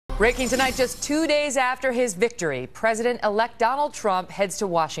Breaking tonight, just 2 days after his victory, President-elect Donald Trump heads to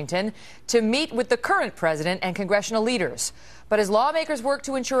Washington to meet with the current president and congressional leaders. But as lawmakers work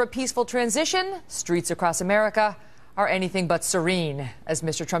to ensure a peaceful transition, streets across America are anything but serene, as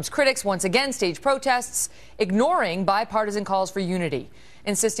Mr. Trump's critics once again stage protests, ignoring bipartisan calls for unity,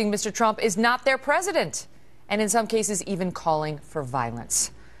 insisting Mr. Trump is not their president, and in some cases even calling for violence.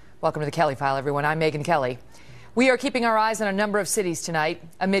 Welcome to the Kelly File, everyone. I'm Megyn Kelly. We are keeping our eyes on a number of cities tonight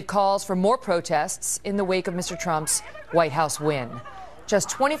amid calls for more protests in the wake of Mr. Trump's White House win. Just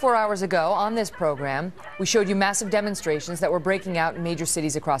 24 hours ago on this program, we showed you massive demonstrations that were breaking out in major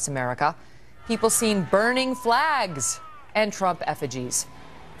cities across America. People seen burning flags and Trump effigies.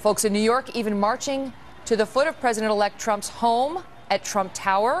 Folks in New York even marching to the foot of President-elect Trump's home at Trump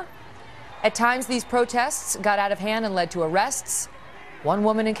Tower. At times, these protests got out of hand and led to arrests. One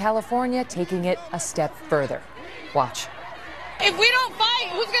woman in California taking it a step further. Watch. If we don't fight,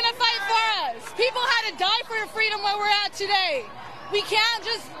 who's going to fight for us? People had to die for freedom where we're at today. We can't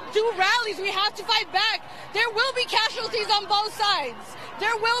just do rallies. We have to fight back. There will be casualties on both sides.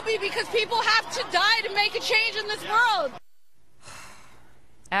 There will be, because people have to die to make a change in this world.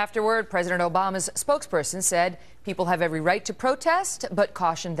 Afterward, President Obama's spokesperson said people have every right to protest, but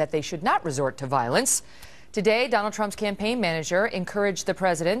cautioned that they should not resort to violence. Today, Donald Trump's campaign manager encouraged the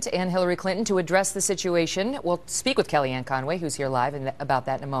president and Hillary Clinton to address the situation. We'll speak with Kellyanne Conway, who's here live, about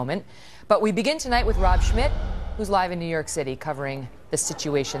that in a moment. But we begin tonight with Rob Schmidt, who's live in New York City, covering the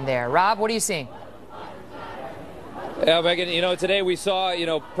situation there. Rob, what are you seeing? Yeah, Megyn, today we saw,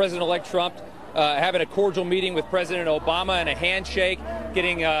 President-elect Trump having a cordial meeting with President Obama and a handshake,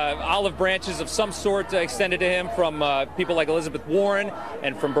 getting olive branches of some sort extended to him from people like Elizabeth Warren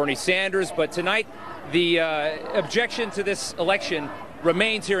and from Bernie Sanders. But tonight, the objection to this election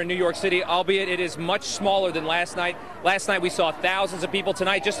remains here in New York City, albeit it is much smaller than last night. Last night we saw thousands of people.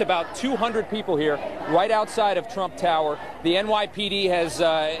 Tonight, just about 200 people here right outside of Trump Tower. The NYPD has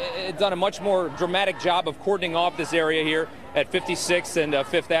done a much more dramatic job of cordoning off this area here at 56th and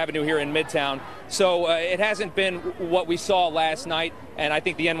 5th Avenue here in Midtown. So it hasn't been what we saw last night, and I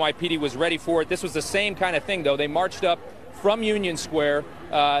think the NYPD was ready for it. This was the same kind of thing, though. They marched up from Union Square.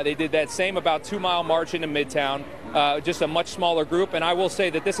 They did that same about 2-mile march into Midtown, just a much smaller group. And I will say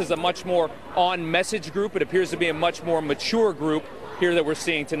that this is a much more on-message group. It appears to be a much more mature group here that we're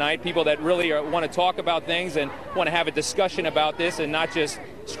seeing tonight. People that really want to talk about things and want to have a discussion about this and not just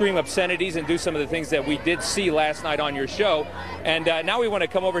scream obscenities and do some of the things that we did see last night on your show. And now we want to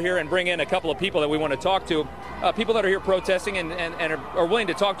come over here and bring in a couple of people that we want to talk to, people that are here protesting and are willing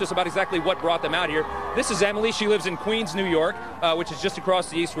to talk to us about exactly what brought them out here. This is Emily. She lives in Queens, New York, which is just across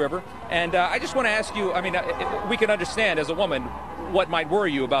the East River. And I just want to ask you, we can understand as a woman what might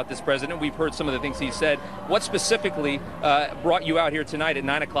worry you about this president. We've heard some of the things he said. What specifically brought you out here tonight at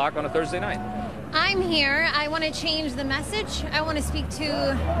 9 o'clock on a Thursday night? I'm here. I want to change the message. I want to speak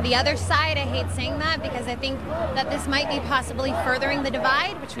to the other side. I hate saying that because I think that this might be possibly furthering the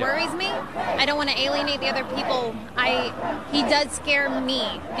divide, which worries me. I don't want to alienate the other people. He does scare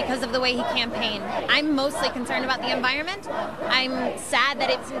me because of the way he campaigned. I'm mostly concerned about the environment. I'm sad that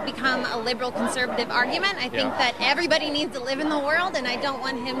it's become a liberal conservative argument. I think that everybody needs to live in the world, and I don't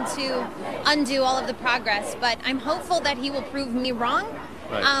want him to undo all of the progress. But I'm hopeful that he will prove me wrong.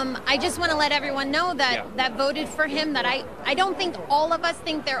 Right. I just want to let everyone know that voted for him, that I don't think all of us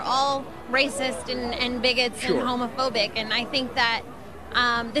think they're all racist and bigots and homophobic, and I think that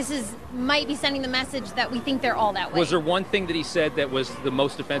this might be sending the message that we think they're all that way. Was there one thing that he said that was the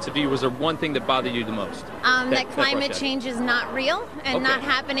most offensive to you? Was there one thing that bothered you the most? That climate change is not real and not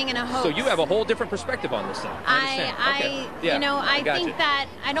happening in a hoax. So you have a whole different perspective on this thing. I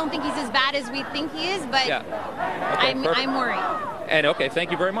don't think he's as bad as we think he is, but I'm worried. And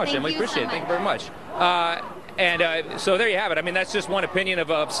thank you very much, Emily. Appreciate it. Thank you very much. So there you have it. That's just one opinion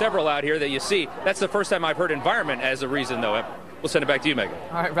of several out here that you see. That's the first time I've heard environment as a reason, though. We'll send it back to you, Megyn.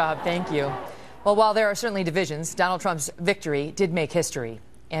 All right, Rob, thank you. Well, while there are certainly divisions, Donald Trump's victory did make history.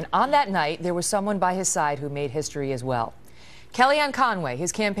 And on that night, there was someone by his side who made history as well. Kellyanne Conway,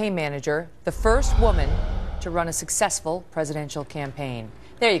 his campaign manager, the first woman to run a successful presidential campaign.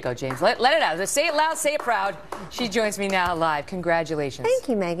 There you go, James. Let it out. Say it loud, say it proud. She joins me now live. Congratulations. Thank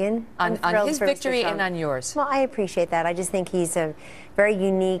you, Megyn. On his victory and on yours. Well, I appreciate that. I just think he's a very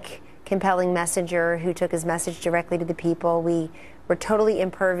unique, compelling messenger who took his message directly to the people. We We're totally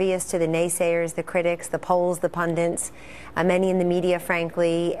impervious to the naysayers, the critics, the polls, the pundits, many in the media,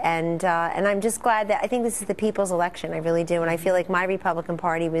 frankly. And I'm just glad that I think this is the people's election. I really do. And I feel like my Republican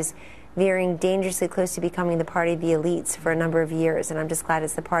Party was veering dangerously close to becoming the party of the elites for a number of years, and I'm just glad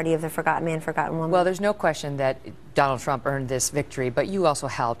it's the party of the forgotten man, forgotten woman. Well, there's no question that Donald Trump earned this victory, but you also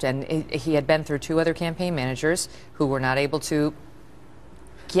helped, and he had been through 2 other campaign managers who were not able to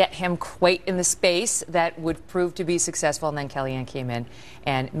get him quite in the space that would prove to be successful, and then Kellyanne came in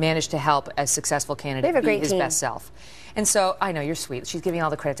and managed to help a successful candidate be his best self. And so, I know, you're sweet. She's giving all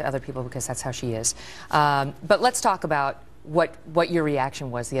the credit to other people because that's how she is. But let's talk about what your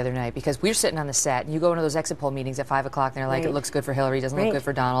reaction was the other night, because we're sitting on the set and you go into those exit poll meetings at 5 o'clock and they're like, it looks good for Hillary, doesn't look good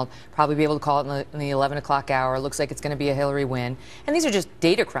for Donald, probably be able to call it in the 11 o'clock hour, looks like it's going to be a Hillary win. And these are just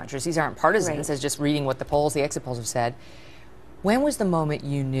data crunchers, these aren't partisans, it's just reading what the polls, the exit polls have said. When was the moment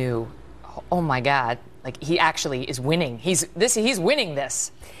you knew, oh my God, like he actually is winning, he's winning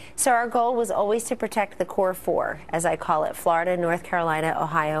this? So our goal was always to protect the core 4, as I call it, Florida, North Carolina,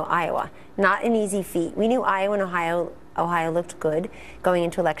 Ohio, Iowa. Not an easy feat. We knew Iowa and Ohio looked good going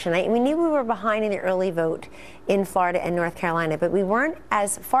into election night, and we knew we were behind in the early vote in Florida and North Carolina, but we weren't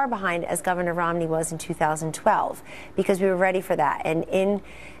as far behind as Governor Romney was in 2012 because we were ready for that. And in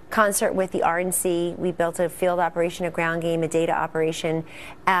concert with the RNC, we built a field operation, a ground game, a data operation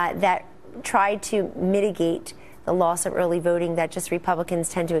that tried to mitigate the loss of early voting that just Republicans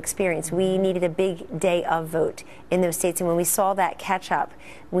tend to experience. We needed a big day of vote in those states, and when we saw that catch up,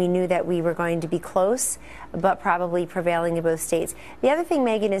 we knew that we were going to be close, but probably prevailing in both states. The other thing,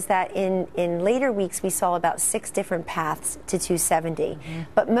 Megyn, is that in later weeks we saw about 6 different paths to 270,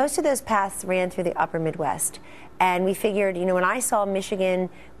 but most of those paths ran through the upper Midwest. And we figured, you know, when I saw Michigan,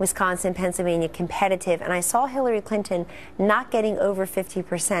 Wisconsin, Pennsylvania competitive, and I saw Hillary Clinton not getting over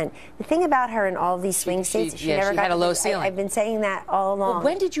 50%, the thing about her in all of these swing states, she never got a low ceiling. I've been saying that all along. Well,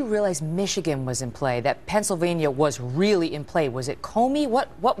 when did you realize Michigan was in play, that Pennsylvania was really in play? Was it Comey?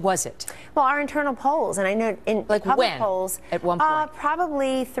 What was it? Well, our internal polls, and I know in like public when? polls, at one point,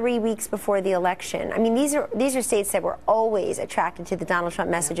 probably 3 weeks before the election. I mean, these are states that were always attracted to the Donald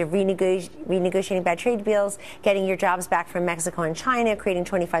Trump message of renegotiating bad trade deals, getting your jobs back from Mexico and China, creating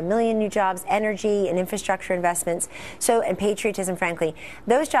 25 million new jobs, energy and infrastructure investments, and patriotism, frankly.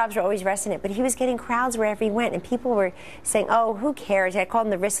 Those jobs were always resting it, but he was getting crowds wherever he went, and people were saying, oh, who cares? I called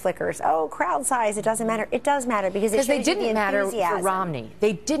them the wrist flickers. Oh, crowd size, it doesn't matter. It does matter because they didn't matter for Romney.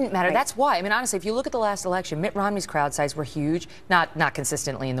 They didn't matter. Right. That's why. I mean, honestly, if you look at the last election, Mitt Romney's crowd size were huge, not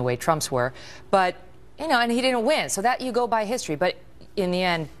consistently in the way Trump's were, but, you know, and he didn't win. So that you go by history. But in the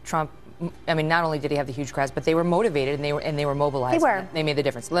end, Trump, I mean, not only did he have the huge crowds, but they were motivated and they were mobilized. They were. They made the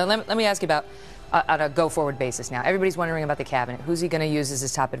difference. Let me ask you about on a go-forward basis now. Everybody's wondering about the cabinet. Who's he going to use as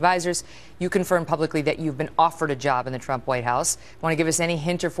his top advisors? You confirmed publicly that you've been offered a job in the Trump White House. Want to give us any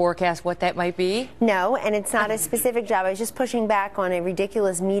hint or forecast what that might be? No, and it's not a specific job. I was just pushing back on a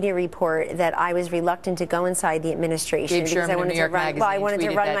ridiculous media report that I was reluctant to go inside the administration because I wanted to run. Well, I wanted to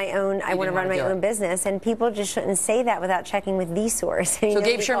run my own. I want to run my own business, and people just shouldn't say that without checking with the source. So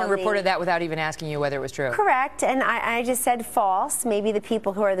Gabe Sherman reported that without even asking you whether it was true. Correct, and I just said false. Maybe the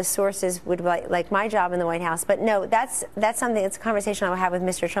people who are the sources would like my job in the White House, but no, that's something. It's a conversation I will have with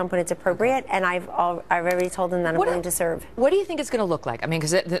Mr. Trump when it's appropriate, and I've already told him that I'm willing to serve. What do you think it's going to look like? I mean,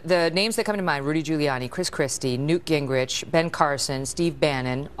 because the names that come to mind: Rudy Giuliani, Chris Christie, Newt Gingrich, Ben Carson, Steve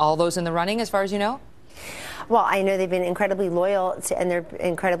Bannon, all those in the running, as far as you know. Well, I know they've been incredibly loyal and they're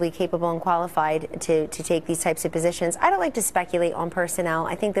incredibly capable and qualified to take these types of positions. I don't like to speculate on personnel.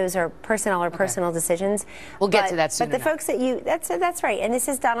 I think those are personal decisions. We'll get to that soon. But the folks that that's right. And this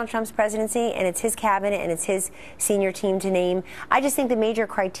is Donald Trump's presidency, and it's his cabinet, and it's his senior team to name. I just think the major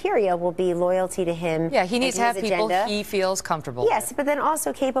criteria will be loyalty to him. Yeah, he needs to have people he feels comfortable with. But then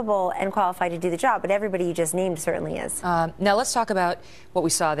also capable and qualified to do the job. But everybody you just named certainly is. Now let's talk about what we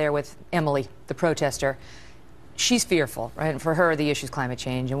saw there with Emily, the protester. She's fearful, right? And for her, the issue is climate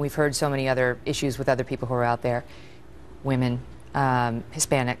change, and we've heard so many other issues with other people who are out there. Women,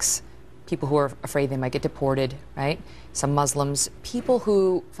 Hispanics, people who are afraid they might get deported, right? Some Muslims, people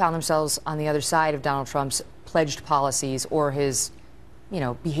who found themselves on the other side of Donald Trump's pledged policies or his,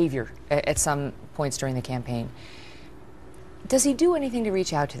 behavior at some points during the campaign. Does he do anything to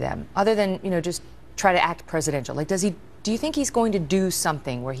reach out to them, other than, just try to act presidential? Like, do you think he's going to do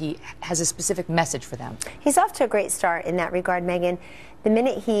something where he has a specific message for them? He's off to a great start in that regard, Megyn. The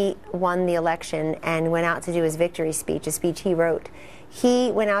minute he won the election and went out to do his victory speech, a speech he wrote,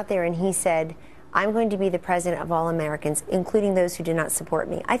 he went out there and he said, I'm going to be the president of all Americans, including those who do not support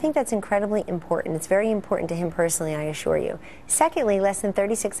me. I think that's incredibly important. It's very important to him personally, I assure you. Secondly, less than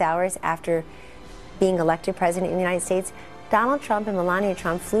 36 hours after being elected president in the United States, Donald Trump and Melania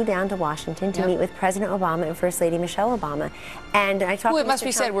Trump flew down to Washington to meet with President Obama and First Lady Michelle Obama. And I talked Who, to it must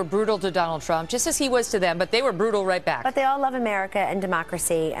be said, were brutal to Donald Trump, just as he was to them, but they were brutal right back. But they all love America and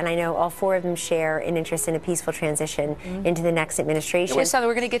democracy, and I know all four of them share an interest in a peaceful transition into the next administration. We're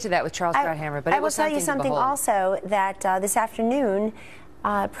going to get to that with Charles Brownhammer, but I will tell you something also, that this afternoon,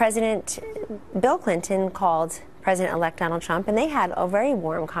 President Bill Clinton called President-elect Donald Trump, and they had a very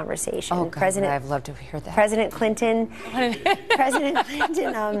warm conversation. Oh, God, I'd love to hear that. President Clinton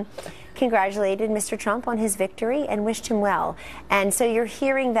congratulated Mr. Trump on his victory and wished him well. And so you're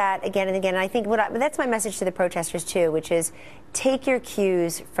hearing that again and again. And I think that's my message to the protesters, too, which is take your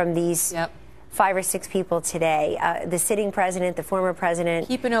cues from these 5 or 6 people today. The sitting president, the former president,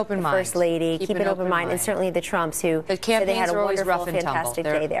 keep an open mind. First lady, keep an open mind, and certainly the Trumps, who the campaigns they had a are always wonderful, rough and fantastic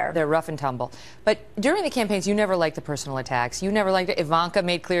tumble. day there. They're rough and tumble. But during the campaigns, you never liked the personal attacks. You never liked it. Ivanka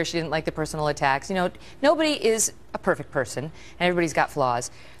made clear she didn't like the personal attacks. You know, nobody is a perfect person, and everybody's got flaws.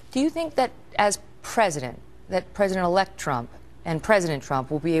 Do you think that as president, that President-elect Trump and President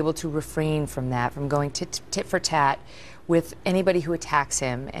Trump will be able to refrain from that, from going tit for tat with anybody who attacks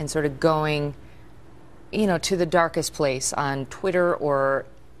him, and sort of going, you know, to the darkest place on Twitter or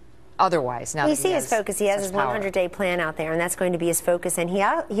otherwise? Now we see his focus. He has his 100-day plan out there, and that's going to be his focus. And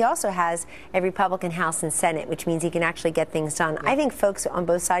he also has a Republican House and Senate, which means he can actually get things done. I think folks on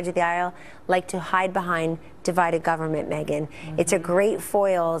both sides of the aisle like to hide behind divided government, Megyn. It's a great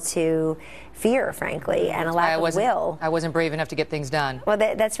foil to fear, frankly, and a lack of will. I wasn't brave enough to get things done. Well,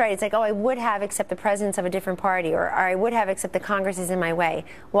 that's right. It's like, oh, I would have, except the presence of a different party, or I would have, except the Congress is in my way.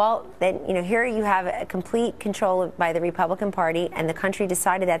 Well, then, you know, here you have a complete control by the Republican Party, and the country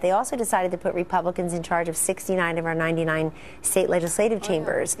decided that. They also decided to put Republicans in charge of 69 of our 99 state legislative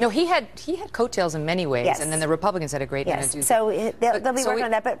chambers. No, he had coattails in many ways, and then the Republicans had a great so they'll be working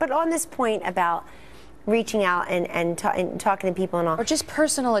on that. But on this point about reaching out and talking to people and all, or just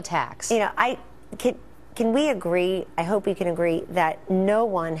personal attacks. You know, can we agree? I hope we can agree that no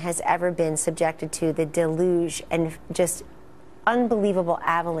one has ever been subjected to the deluge and just unbelievable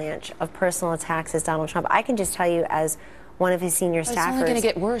avalanche of personal attacks as Donald Trump. I can just tell you, as one of his senior staffers. It's only going to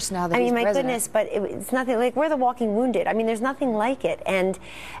get worse now that he's president. Goodness, but it's nothing like we're the walking wounded. I mean, there's nothing like it, and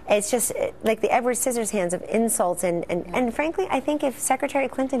it's just like the Edward Scissorhands of insults. And frankly, I think if Secretary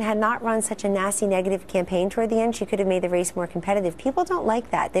Clinton had not run such a nasty, negative campaign toward the end, she could have made the race more competitive. People don't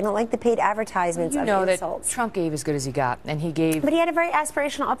like that. They don't like the paid advertisements of insults. That Trump gave as good as he got, and he gave. But he had a very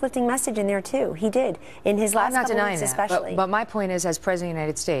aspirational, uplifting message in there too. He did in his last couple of weeks, especially. But my point is, as President of the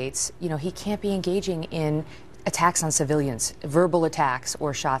United States, you know, he can't be engaging in attacks on civilians, verbal attacks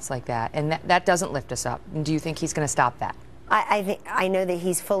or shots like that, and that doesn't lift us up. And do you think he's going to stop that? I know that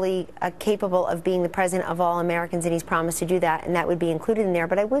he's fully capable of being the president of all Americans, and he's promised to do that, and that would be included in there.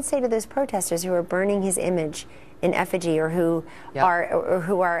 But I would say to those protesters who are burning his image in effigy, or who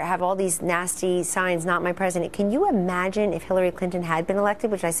have all these nasty signs, "Not my president." Can you imagine if Hillary Clinton had been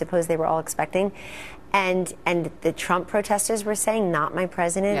elected, which I suppose they were all expecting, and the Trump protesters were saying, "Not my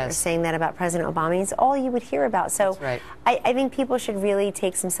president," or saying that about President Obama? It's all you would hear about. So I think people should really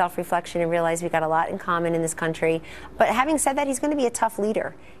take some self-reflection and realize we've got a lot in common in this country. But having said that, he's going to be a tough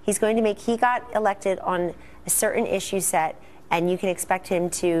leader. He got elected on a certain issue set, and you can expect him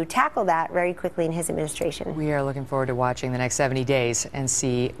to tackle that very quickly in his administration. We are looking forward to watching the next 70 days and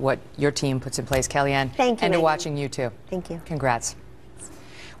see what your team puts in place, Kellyanne. Thank you, and to Megyn. watching you too. Thank you. Congrats.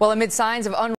 Well, amid signs of